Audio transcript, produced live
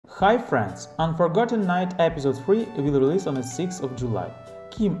Hi friends! Unforgotten Night episode 3 will release on the 6th of July.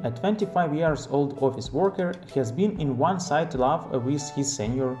 Kim, a 25 years old office worker, has been in one-sided love with his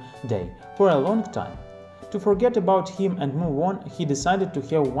senior Dae for a long time. To forget about him and move on, he decided to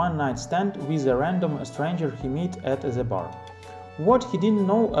have one-night stand with a random stranger he met at the bar. What he didn't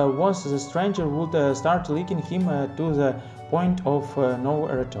know was the stranger would start licking him to the point of no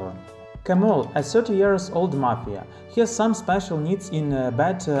return. Kemal, a 30 years old mafia, has some special needs in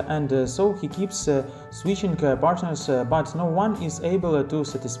bed and so he keeps switching partners, but no one is able to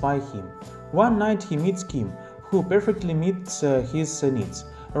satisfy him. One night he meets Kim, who perfectly meets his needs.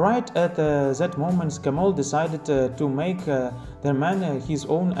 Right at that moment, Kemal decided to make the man his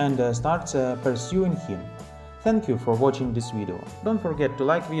own and starts pursuing him. Thank you for watching this video. Don't forget to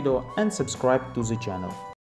like video and subscribe to the channel.